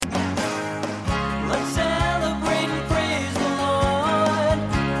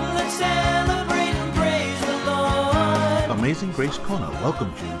Amazing Grace Kona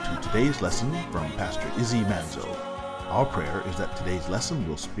welcomes you to today's lesson from Pastor Izzy Manzo. Our prayer is that today's lesson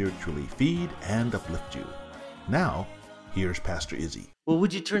will spiritually feed and uplift you. Now, here's Pastor Izzy. Well,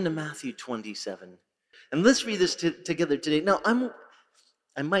 would you turn to Matthew 27? And let's read this together today. Now,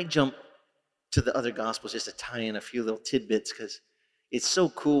 I might jump to the other Gospels just to tie in a few little tidbits, because it's so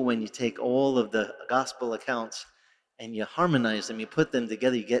cool when you take all of the Gospel accounts and you harmonize them, you put them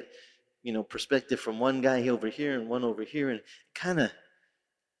together, you get, perspective from one guy over here and one over here, and it kind of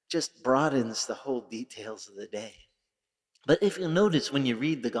just broadens the whole details of the day. But if you notice when you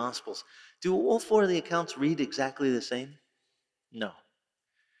read the Gospels, do all four of the accounts read exactly the same? No.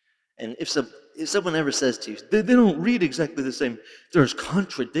 And if someone ever says to you, they don't read exactly the same, there's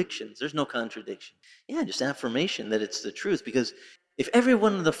contradictions. There's no contradiction. Yeah, just affirmation that it's the truth. Because if every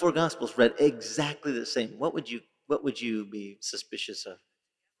one of the four Gospels read exactly the same, what would you be suspicious of?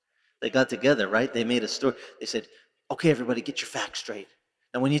 They got together, right? They made a story. They said, okay, everybody, get your facts straight.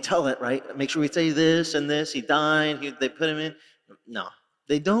 And when you tell it, right, make sure we say this and this. He died. They put him in. No,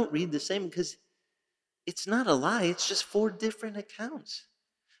 they don't read the same, because it's not a lie. It's just four different accounts,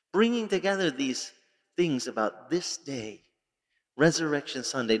 bringing together these things about this day, Resurrection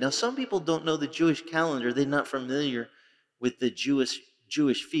Sunday. Now, some people don't know the Jewish calendar. They're not familiar with the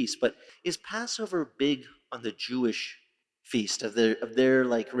Jewish feast. But is Passover big on the Jewish feast of their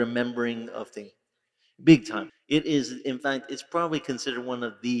like remembering of things? Big time. It is, in fact, it's probably considered one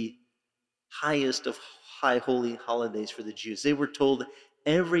of the highest of high holy holidays for the Jews. They were told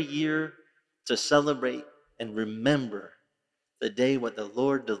every year to celebrate and remember the day when the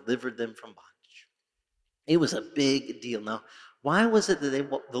Lord delivered them from bondage. It was a big deal. Now, why was it that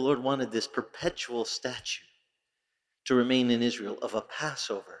the Lord wanted this perpetual statute to remain in Israel of a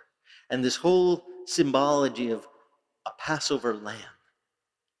Passover, and this whole symbology of a Passover lamb?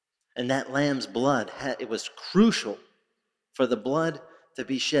 And that lamb's blood, it was crucial for the blood to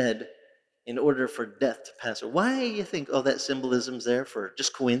be shed in order for death to pass away. Why do you think all that symbolism's there? For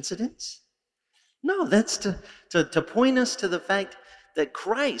just coincidence? No, that's to point us to the fact that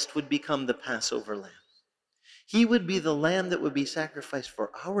Christ would become the Passover lamb. He would be the lamb that would be sacrificed for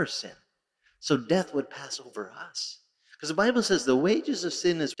our sin, so death would pass over us. Because the Bible says the wages of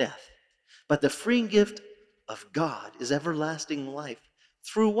sin is death, but the free gift of God is everlasting life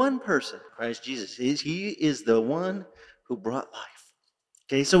through one person, Christ Jesus. He is the one who brought life.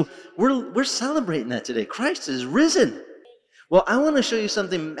 Okay, so we're celebrating that today. Christ is risen. Well, I want to show you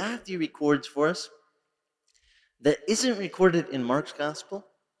something Matthew records for us that isn't recorded in Mark's gospel.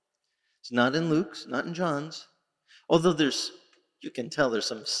 It's not in Luke's, not in John's. Although you can tell there's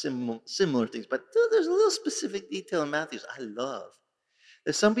some similar things, but there's a little specific detail in Matthew's I love.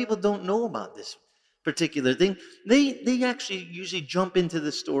 That some people don't know about this particular thing. They actually usually jump into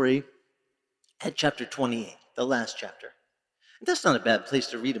the story at chapter 28, the last chapter. And that's not a bad place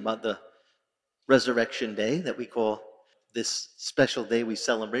to read about the Resurrection Day that we call this special day we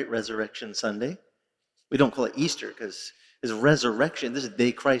celebrate, Resurrection Sunday. We don't call it Easter because it's resurrection. This is the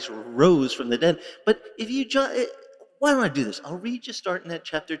day Christ rose from the dead. But why don't I do this? I'll read you starting at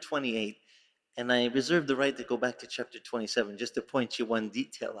chapter 28, and I reserve the right to go back to chapter 27 just to point you one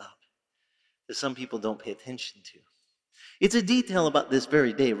detail out that some people don't pay attention to. It's a detail about this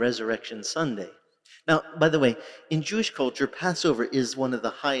very day, Resurrection Sunday. Now, by the way, in Jewish culture, Passover is one of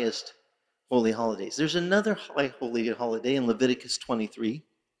the highest holy holidays. There's another high holy holiday in Leviticus 23,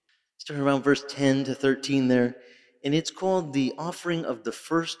 starting around verse 10 to 13 there, and it's called the offering of the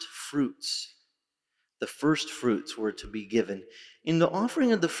first fruits. The first fruits were to be given. In the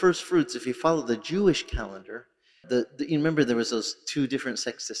offering of the first fruits, if you follow the Jewish calendar, you remember there was those two different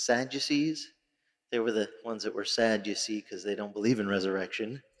sects, the Sadducees. They were the ones that were sad, you see, because they don't believe in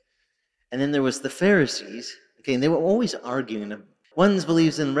resurrection. And then there was the Pharisees, okay, and they were always arguing. One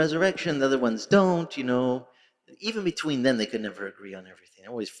believes in resurrection, the other ones don't, Even between them, they could never agree on everything. They're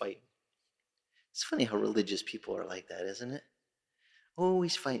always fighting. It's funny how religious people are like that, isn't it?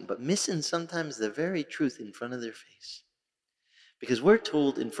 Always fighting, but missing sometimes the very truth in front of their face. Because we're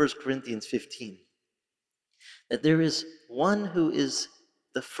told in 1 Corinthians 15 that there is one who is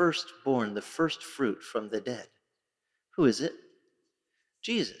the firstborn, the first fruit from the dead. Who is it?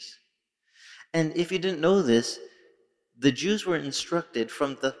 Jesus. And if you didn't know this, the Jews were instructed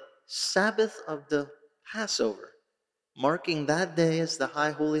from the Sabbath of the Passover, marking that day as the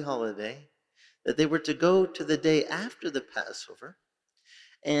high holy holiday, that they were to go to the day after the Passover,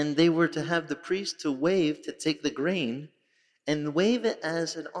 and they were to have the priest to take the grain and wave it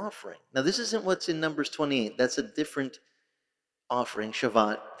as an offering. Now, this isn't what's in Numbers 28. That's a different offering,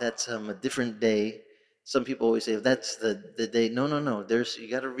 Shabbat. That's a different day. Some people always say that's the day. No. You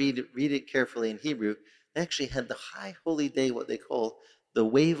got to read it carefully in Hebrew. They actually had the high holy day, what they call the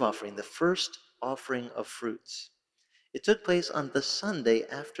wave offering, the first offering of fruits. It took place on the Sunday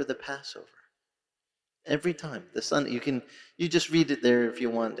after the Passover. Every time the Sunday, you just read it there if you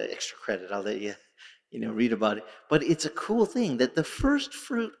want extra credit. I'll let you read about it. But it's a cool thing that the first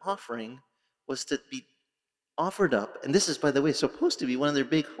fruit offering was to be offered up, and this is, by the way, supposed to be one of their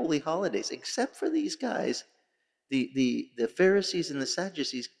big holy holidays. Except for these guys, the Pharisees and the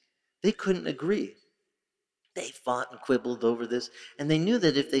Sadducees, they couldn't agree. They fought and quibbled over this, and they knew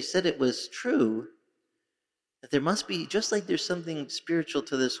that if they said it was true, that there must be, just like there's something spiritual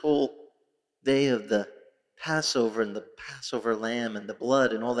to this whole day of the Passover and the Passover lamb and the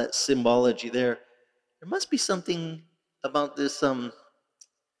blood and all that symbology there must be something about this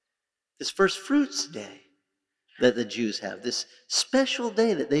first fruits day that the Jews have, this special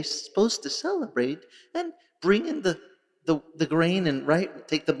day that they're supposed to celebrate and bring in the grain and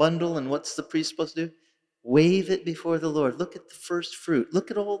take the bundle, and what's the priest supposed to do? Wave it before the Lord. Look at the first fruit.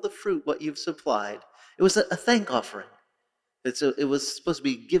 Look at all the fruit, what you've supplied. It was a thank offering. It was supposed to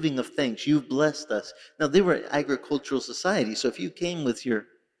be giving of thanks. You've blessed us. Now, they were an agricultural society, so if you came with your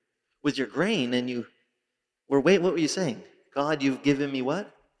grain and you what were you saying? God, you've given me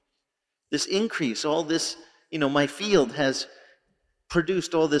what? This increase, all this, my field has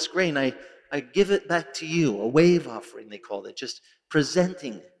produced all this grain. I give it back to you, a wave offering, they called it, just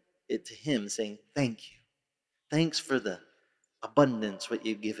presenting it to him, saying, thank you. Thanks for the abundance, what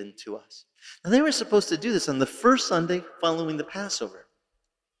you've given to us. Now, they were supposed to do this on the first Sunday following the Passover.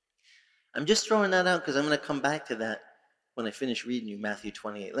 I'm just throwing that out because I'm going to come back to that when I finish reading you Matthew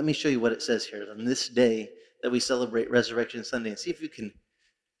 28. Let me show you what it says here on this day that we celebrate Resurrection Sunday, and see if you can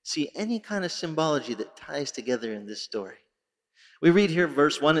see any kind of symbology that ties together in this story. We read here,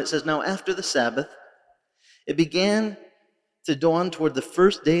 verse 1, it says, now after the Sabbath, it began to dawn toward the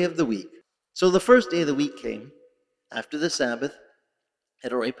first day of the week. So the first day of the week came after the Sabbath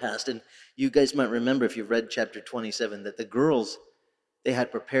had already passed, and you guys might remember, if you've read chapter 27, that the girls, they had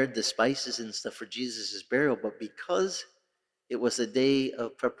prepared the spices and stuff for Jesus' burial, but because it was a day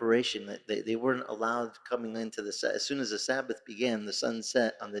of preparation, that they weren't allowed coming into as soon as the Sabbath began, the sun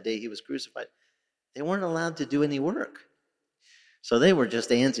set on the day he was crucified, they weren't allowed to do any work. So they were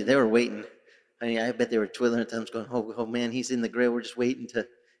just antsy. They were waiting. I bet they were twiddling their thumbs going, oh man, he's in the grave. We're just waiting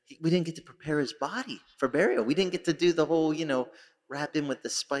we didn't get to prepare his body for burial. We didn't get to do the whole, wrap him with the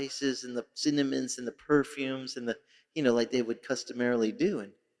spices and the cinnamons and the perfumes and like they would customarily do.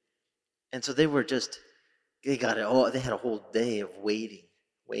 And so they were just, they had a whole day of waiting.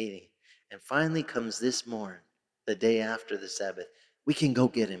 And finally comes this morn, the day after the Sabbath. We can go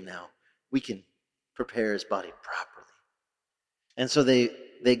get him now. We can prepare his body properly. And so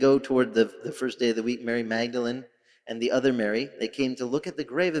they go toward the first day of the week. Mary Magdalene and the other Mary, they came to look at the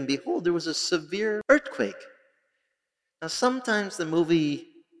grave, and behold, there was a severe earthquake. Now, sometimes the movie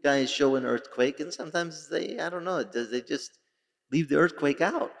guys show an earthquake, and sometimes they just leave the earthquake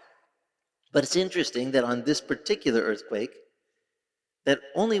out. But it's interesting that on this particular earthquake, that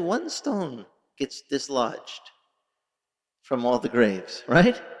only one stone gets dislodged from all the graves,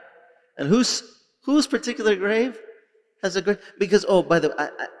 right? And whose particular grave has a grave? Because, by the way,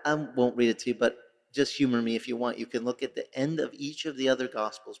 I won't read it to you, but just humor me if you want. You can look at the end of each of the other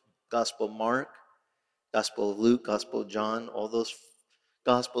Gospels. Gospel of Mark, Gospel of Luke, Gospel of John, all those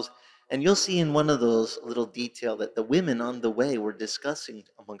Gospels. And you'll see in one of those a little detail that the women on the way were discussing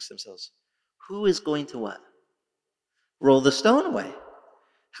amongst themselves. Who is going to what? Roll the stone away.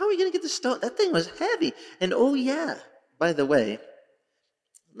 How are we going to get the stone? That thing was heavy. And by the way,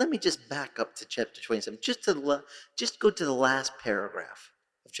 let me just back up to chapter 27. Just go to the last paragraph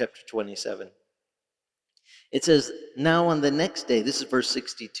of chapter 27. It says, now on the next day, this is verse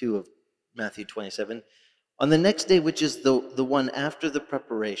 62 of Matthew 27, on the next day, which is the one after the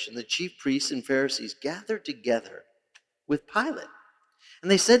preparation, the chief priests and Pharisees gathered together with Pilate.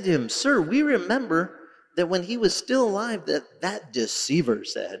 And they said to him, sir, we remember that when he was still alive, that deceiver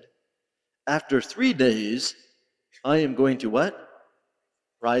said, after 3 days, I am going to what?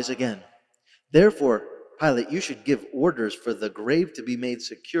 Rise again. Therefore, Pilate, you should give orders for the grave to be made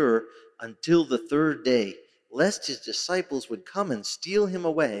secure until the 3rd day, lest his disciples would come and steal him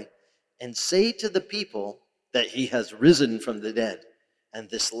away and say to the people that he has risen from the dead, and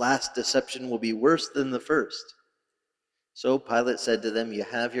this last deception will be worse than the first. So Pilate said to them, you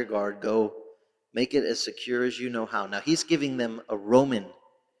have your guard, go, make it as secure as you know how. Now he's giving them a Roman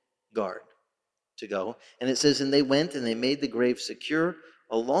guard to go. And it says, and they went and they made the grave secure.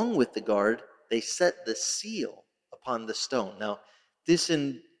 Along with the guard, they set the seal upon the stone. Now, this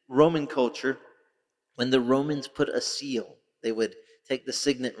in Roman culture, when the Romans put a seal, they would take the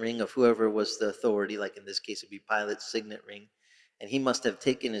signet ring of whoever was the authority, like in this case, it'd be Pilate's signet ring, and he must have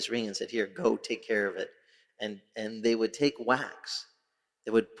taken his ring and said, "Here, go take care of it." And they would take wax,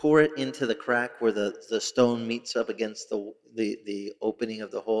 they would pour it into the crack where the stone meets up against the opening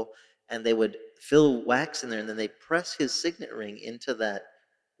of the hole, and they would fill wax in there, and then they press his signet ring into that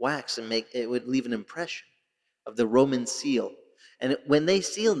wax and make it would leave an impression of the Roman seal. And when they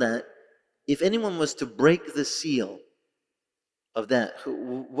sealed that, if anyone was to break the seal of that,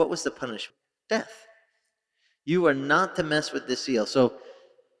 what was the punishment? Death. You are not to mess with this seal. So,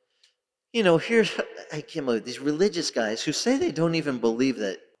 here's, I can't believe these religious guys who say they don't even believe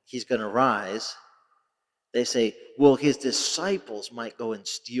that he's going to rise. They say, well, his disciples might go and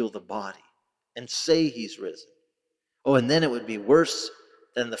steal the body and say he's risen. Oh, and then it would be worse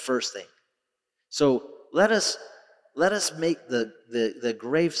than the first thing. So let us make the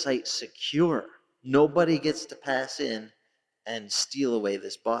gravesite secure. Nobody gets to pass in and steal away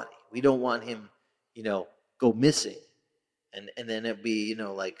this body. We don't want him, go missing. And then it'd be,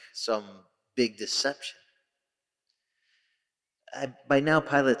 like some big deception. By now,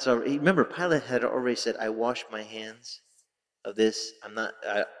 Pilate's already, remember, Pilate had already said, I wash my hands of this.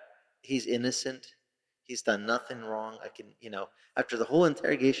 He's innocent. He's done nothing wrong. I can, after the whole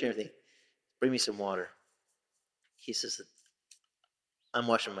interrogation, everything, bring me some water. He says, I'm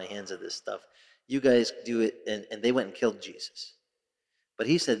washing my hands of this stuff. You guys do it. And they went and killed Jesus. But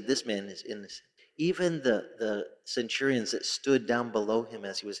he said, this man is innocent. Even the centurions that stood down below him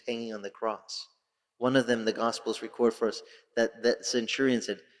as he was hanging on the cross, one of them, the Gospels record for us, that centurion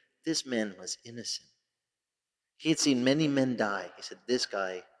said, this man was innocent. He had seen many men die. He said, this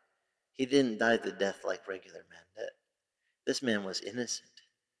guy, he didn't die the death like regular men. This man was innocent.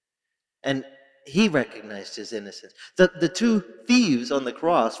 And he recognized his innocence. The two thieves on the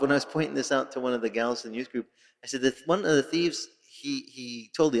cross, when I was pointing this out to one of the gals in the youth group, I said that one of the thieves,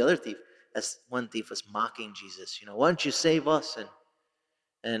 he told the other thief, as one thief was mocking Jesus, why don't you save us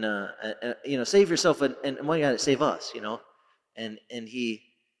and save yourself and why you got to save us, and he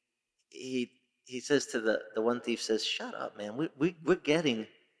says to the one thief, says, shut up, man, we're getting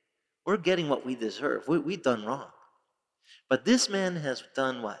what we deserve. We've done wrong, but this man has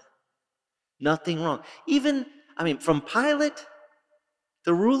done what? Nothing wrong. Even, from Pilate,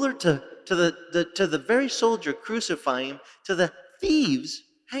 the ruler, to the very soldier crucifying him, to the thieves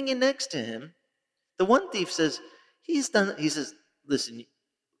hanging next to him, the one thief says, he says, listen,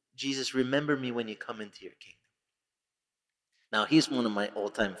 Jesus, remember me when you come into your kingdom. Now, he's one of my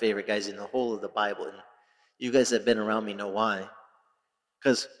all-time favorite guys in the whole of the Bible, and you guys that have been around me know why.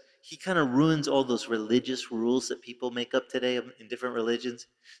 Because he kind of ruins all those religious rules that people make up today in different religions.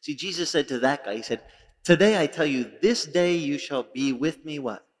 See, Jesus said to that guy, he said, today I tell you, this day you shall be with me,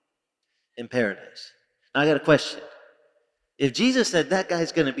 what? In paradise. Now, I got a question. If Jesus said that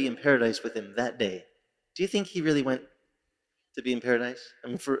guy's going to be in paradise with him that day, do you think he really went to be in paradise?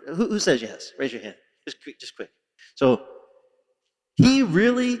 Who says yes? Raise your hand. Just quick. So, he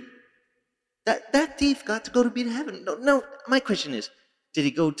really, that thief got to go to be to heaven. No, my question is, did he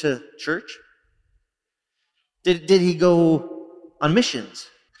go to church? Did he go on missions?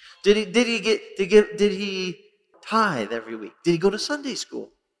 Did he tithe every week? Did he go to Sunday school?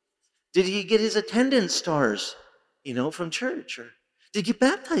 Did he get his attendance stars, from church? Or did he get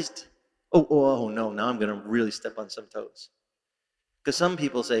baptized? Oh no, now I'm going to really step on some toes. Because some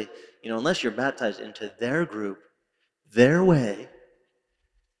people say, unless you're baptized into their group, their way,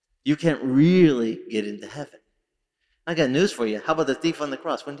 you can't really get into heaven. I got news for you. How about the thief on the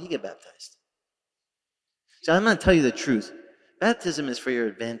cross? When did he get baptized? So I'm going to tell you the truth. Baptism is for your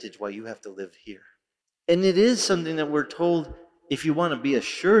advantage while you have to live here. And it is something that we're told, if you want to be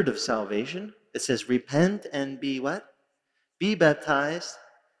assured of salvation, it says, repent and be what? Be baptized,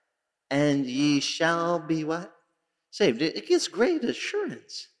 and ye shall be what? Saved. It gives great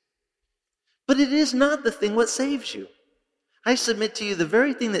assurance. But it is not the thing what saves you. I submit to you, the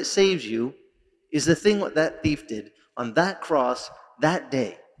very thing that saves you is the thing what that thief did on that cross that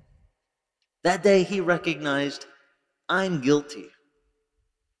day. That day he recognized, I'm guilty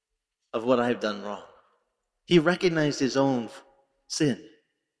of what I've done wrong. He recognized his own sin.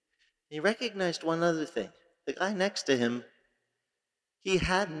 He recognized one other thing. The guy next to him, he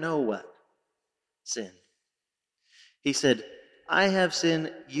had no what? Sin. He said, I have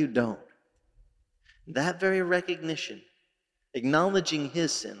sin, you don't. That very recognition, acknowledging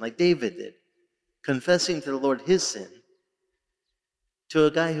his sin, like David did, confessing to the Lord his sin, to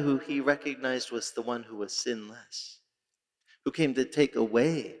a guy who he recognized was the one who was sinless, who came to take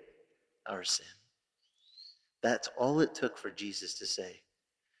away our sin. That's all it took for Jesus to say,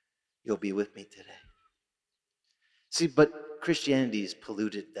 you'll be with me today. See, but Christianity's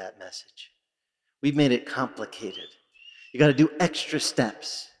polluted that message. We've made it complicated. You got to do extra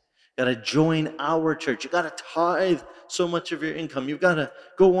steps. You got to join our church. You got to tithe so much of your income. You've got to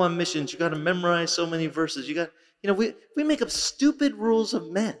go on missions. You got to memorize so many verses. We make up stupid rules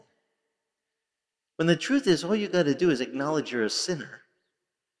of men. When the truth is, all you got to do is acknowledge you're a sinner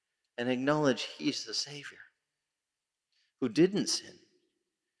and acknowledge He's the Savior who didn't sin.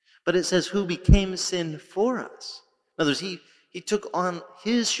 But it says, who became sin for us. In other words, He took on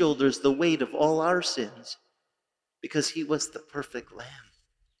His shoulders the weight of all our sins because He was the perfect Lamb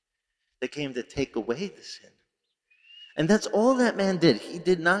that came to take away the sin. And that's all that man did. He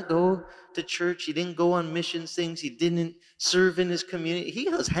did not go to church. He didn't go on missions things. He didn't serve in his community. He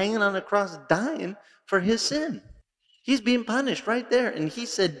was hanging on a cross dying for his sin. He's being punished right there. And he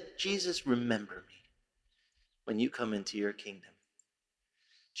said, Jesus, remember me when you come into your kingdom.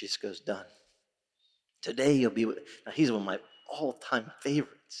 Jesus goes, done. Today you'll be with... Now, he's one of my all-time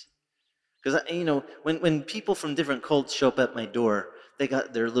favorites. Because, when people from different cults show up at my door, they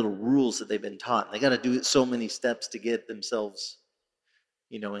got their little rules that they've been taught. And they got to do so many steps to get themselves,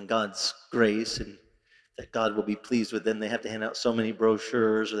 in God's grace and that God will be pleased with them. They have to hand out so many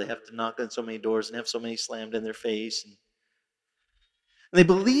brochures, or they have to knock on so many doors and have so many slammed in their face. And they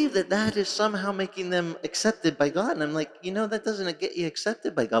believe that is somehow making them accepted by God. And I'm like, that doesn't get you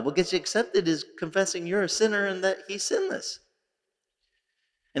accepted by God. What gets you accepted is confessing you're a sinner and that He's sinless.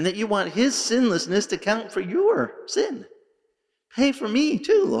 And that you want His sinlessness to count for your sin. Pay for me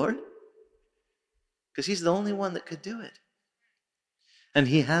too, Lord. Because He's the only one that could do it. And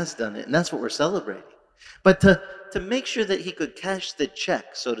He has done it. And that's what we're celebrating. But to make sure that He could cash the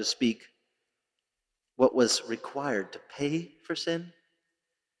check, so to speak, what was required to pay for sin,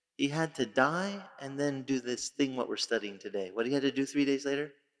 He had to die and then do this thing what we're studying today. What He had to do 3 days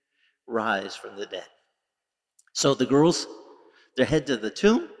later? Rise from the dead. So the girls, they head to the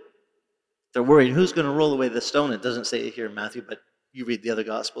tomb. They're worried, who's going to roll away the stone? It doesn't say it here in Matthew, but you read the other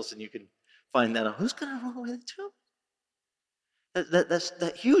Gospels and you can find that out. Who's going to roll away the tomb? That's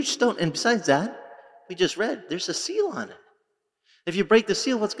that huge stone. And besides that, we just read, there's a seal on it. If you break the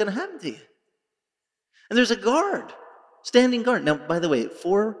seal, what's going to happen to you? And there's a guard, standing guard. Now, by the way,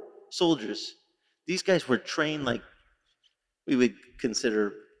 4 soldiers. These guys were trained like we would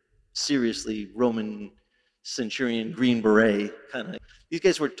consider seriously Roman centurion, Green Beret kind of. These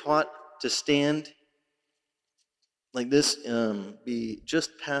guys were taught to stand like this, be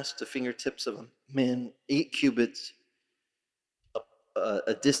just past the fingertips of a man, 8 cubits,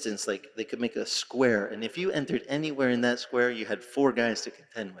 a distance, like they could make a square. And if you entered anywhere in that square, you had 4 guys to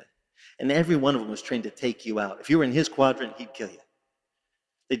contend with. And every one of them was trained to take you out. If you were in his quadrant, he'd kill you.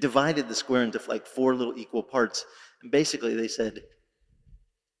 They divided the square into like 4 little equal parts. And basically they said,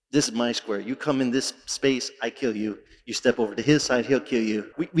 this is my square. You come in this space, I kill you. You step over to his side, he'll kill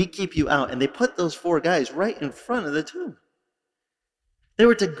you. We keep you out. And they put those 4 guys right in front of the tomb. They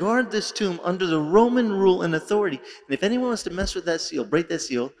were to guard this tomb under the Roman rule and authority. And if anyone was to mess with that seal, break that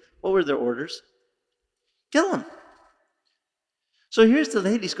seal, what were their orders? Kill him. So here's the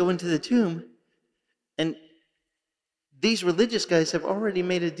ladies go into the tomb, and these religious guys have already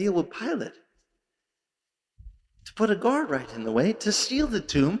made a deal with Pilate to put a guard right in the way, to seal the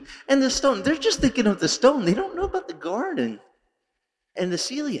tomb and the stone. They're just thinking of the stone. They don't know about the guard and the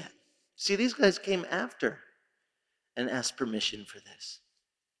seal yet. See, these guys came after and asked permission for this.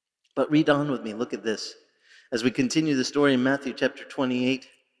 But read on with me. Look at this. As we continue the story in Matthew chapter 28,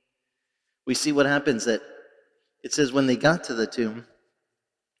 we see what happens. That it says, when they got to the tomb,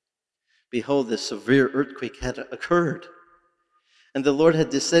 behold, this severe earthquake had occurred. And the Lord had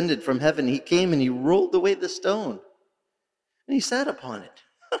descended from heaven. He came and He rolled away the stone. And He sat upon it.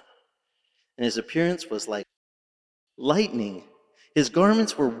 And His appearance was like lightning. His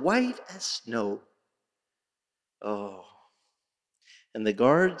garments were white as snow. Oh. And the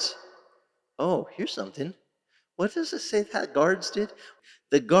guards, here's something. What does it say that guards did?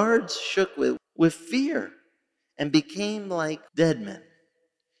 The guards shook with fear and became like dead men.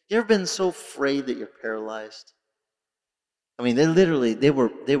 You ever been so afraid that you're paralyzed? I mean,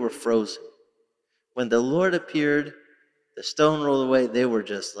 they were frozen. When the Lord appeared, the stone rolled away, they were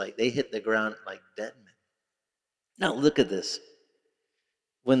just like, they hit the ground like dead men. Now look at this.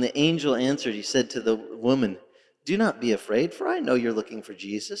 When the angel answered, he said to the woman, do not be afraid, for I know you're looking for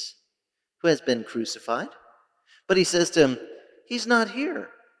Jesus, who has been crucified. But he says to him, He's not here.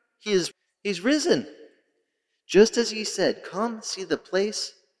 He's risen. Just as He said, come see the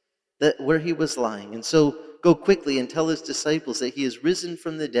place where He was lying. And so go quickly and tell His disciples that He is risen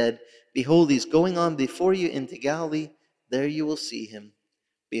from the dead. Behold, He's going on before you into Galilee. There you will see Him.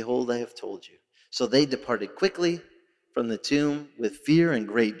 Behold, I have told you. So they departed quickly from the tomb with fear and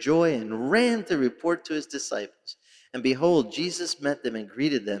great joy and ran to report to his disciples. And behold, Jesus met them and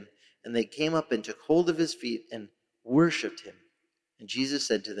greeted them, and they came up and took hold of his feet and worshipped him. And Jesus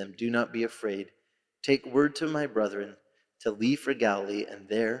said to them, "Do not be afraid. Take word to my brethren to leave for Galilee, and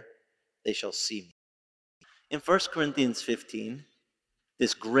there they shall see me." In 1 Corinthians 15,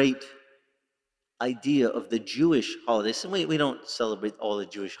 this great idea of the Jewish holidays, and we don't celebrate all the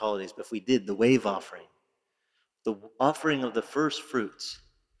Jewish holidays, but if we did, the wave offering, the offering of the first fruits.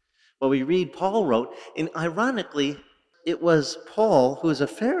 Well, we read Paul wrote, and ironically, it was Paul who was a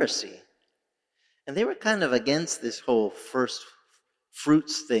Pharisee. And they were kind of against this whole first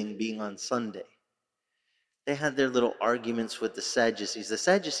fruits thing being on Sunday. They had their little arguments with the Sadducees. The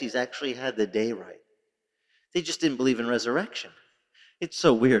Sadducees actually had the day right. They just didn't believe in resurrection. It's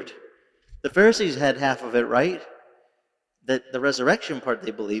so weird. The Pharisees had half of it right, that the resurrection part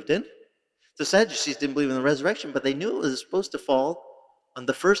they believed in. The Sadducees didn't believe in the resurrection, but they knew it was supposed to fall on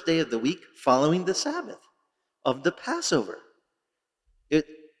the first day of the week following the Sabbath of the Passover.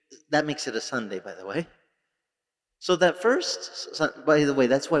 That makes it a Sunday, by the way. So that first, by the way,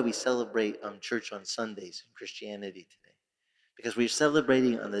 that's why we celebrate church on Sundays in Christianity today. Because we're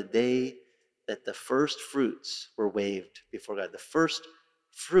celebrating on the day that the first fruits were waved before God. The first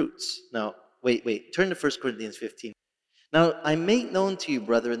fruits. Now, wait. Turn to 1 Corinthians 15. Now, I make known to you,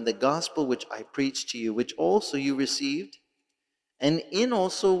 brethren, the gospel which I preached to you, which also you received, and in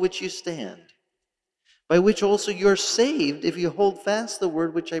also which you stand, by which also you are saved, if you hold fast the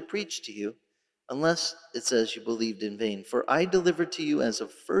word which I preached to you, unless it says you believed in vain. For I delivered to you as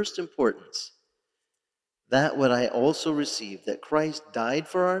of first importance that what I also received, that Christ died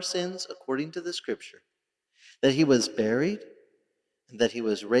for our sins according to the Scripture, that he was buried, and that he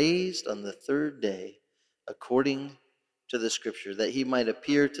was raised on the third day according to the Scripture, that he might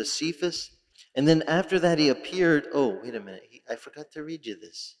appear to Cephas, and then after that he appeared, wait a minute, I forgot to read you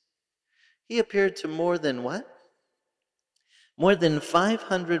this. He appeared to more than what? More than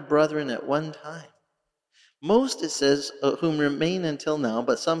 500 brethren at one time. Most, it says, whom remain until now,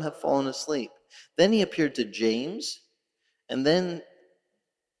 but some have fallen asleep. Then he appeared to James, and then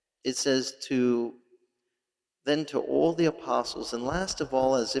it says to all the apostles, and last of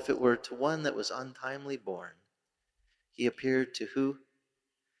all, as if it were to one that was untimely born, he appeared to who?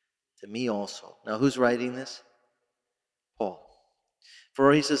 To me also. Now, who's writing this? Paul.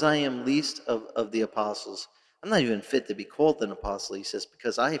 For he says, I am least of the apostles. I'm not even fit to be called an apostle, he says,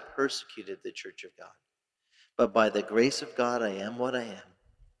 because I persecuted the church of God. But by the grace of God, I am what I am.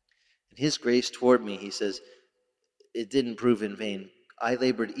 And his grace toward me, he says, it didn't prove in vain. I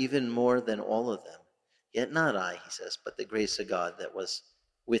labored even more than all of them. Yet not I, he says, but the grace of God that was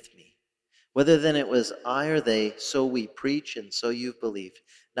with me. Whether then it was I or they, so we preach, and so you've believed.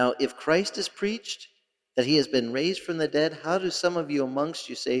 Now, if Christ is preached, that he has been raised from the dead, how do some of you amongst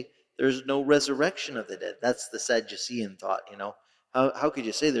you say there's no resurrection of the dead? That's the Sadducean thought, you know. How could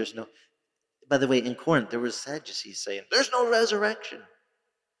you say there's no... By the way, in Corinth, there was Sadducees saying, there's no resurrection.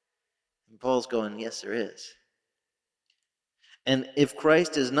 And Paul's going, yes, there is. And if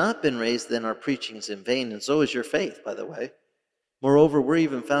Christ has not been raised, then our preaching is in vain, and so is your faith, by the way. Moreover, we're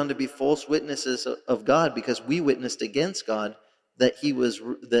even found to be false witnesses of God, because we witnessed against God that he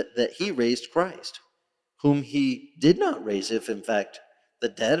raised Christ, whom he did not raise, if in fact the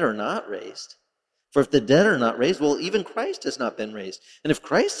dead are not raised. For if the dead are not raised, well, even Christ has not been raised. And if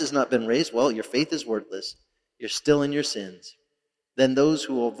Christ has not been raised, well, your faith is worthless. You're still in your sins. Then those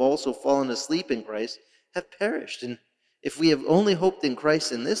who have also fallen asleep in Christ have perished. And if we have only hoped in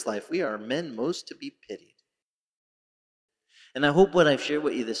Christ in this life, we are men most to be pitied. And I hope what I've shared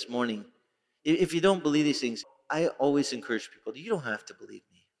with you this morning, if you don't believe these things, I always encourage people, you don't have to believe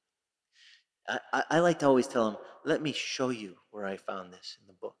me. I like to always tell them, let me show you where I found this in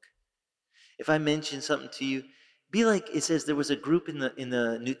the book. If I mention something to you, be like, it says there was a group in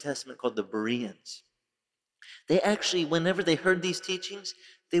the New Testament called the Bereans. They actually, whenever they heard these teachings,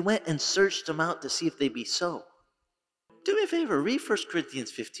 they went and searched them out to see if they be so. Do me a favor, read 1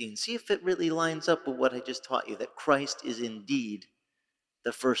 Corinthians 15. See if it really lines up with what I just taught you, that Christ is indeed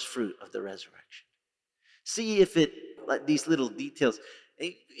the first fruit of the resurrection. See if it, like these little details,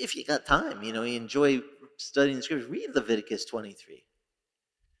 if you got time, you enjoy studying the scriptures, read Leviticus 23.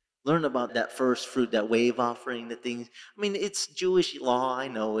 Learn about that first fruit, that wave offering, the things. I mean, it's Jewish law, I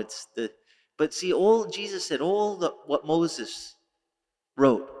know, but see, Jesus said, what Moses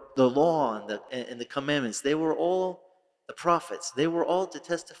wrote, the law and the commandments, they were all, the prophets, they were all to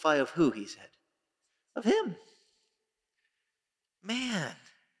testify of who, he said? Of him. Man,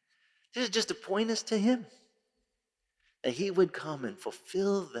 this is just to point us to him. That he would come and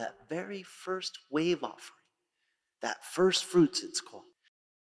fulfill that very first wave offering That first fruits, it's called.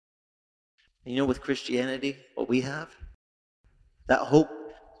 And you know, with Christianity, what we have? That hope.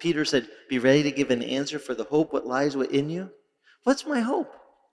 Peter said, be ready to give an answer for the hope what lies within you. What's my hope?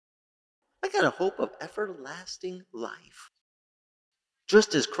 I got a hope of everlasting life.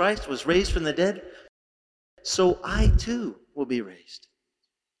 Just as Christ was raised from the dead, so I too will be raised.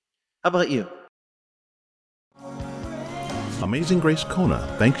 How about you? Amazing Grace Kona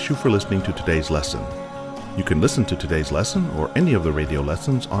thanks you for listening to today's lesson. You can listen to today's lesson or any of the radio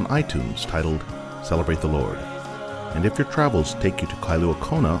lessons on iTunes titled Celebrate the Lord. And if your travels take you to Kailua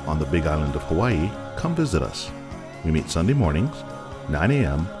Kona on the Big Island of Hawaii, come visit us. We meet Sunday mornings, 9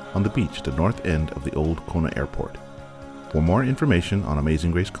 a.m. on the beach at the north end of the old Kona Airport. For more information on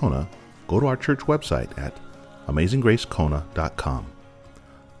Amazing Grace Kona, go to our church website at amazinggracekona.com.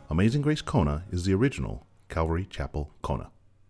 Amazing Grace Kona is the original Calvary Chapel Kona.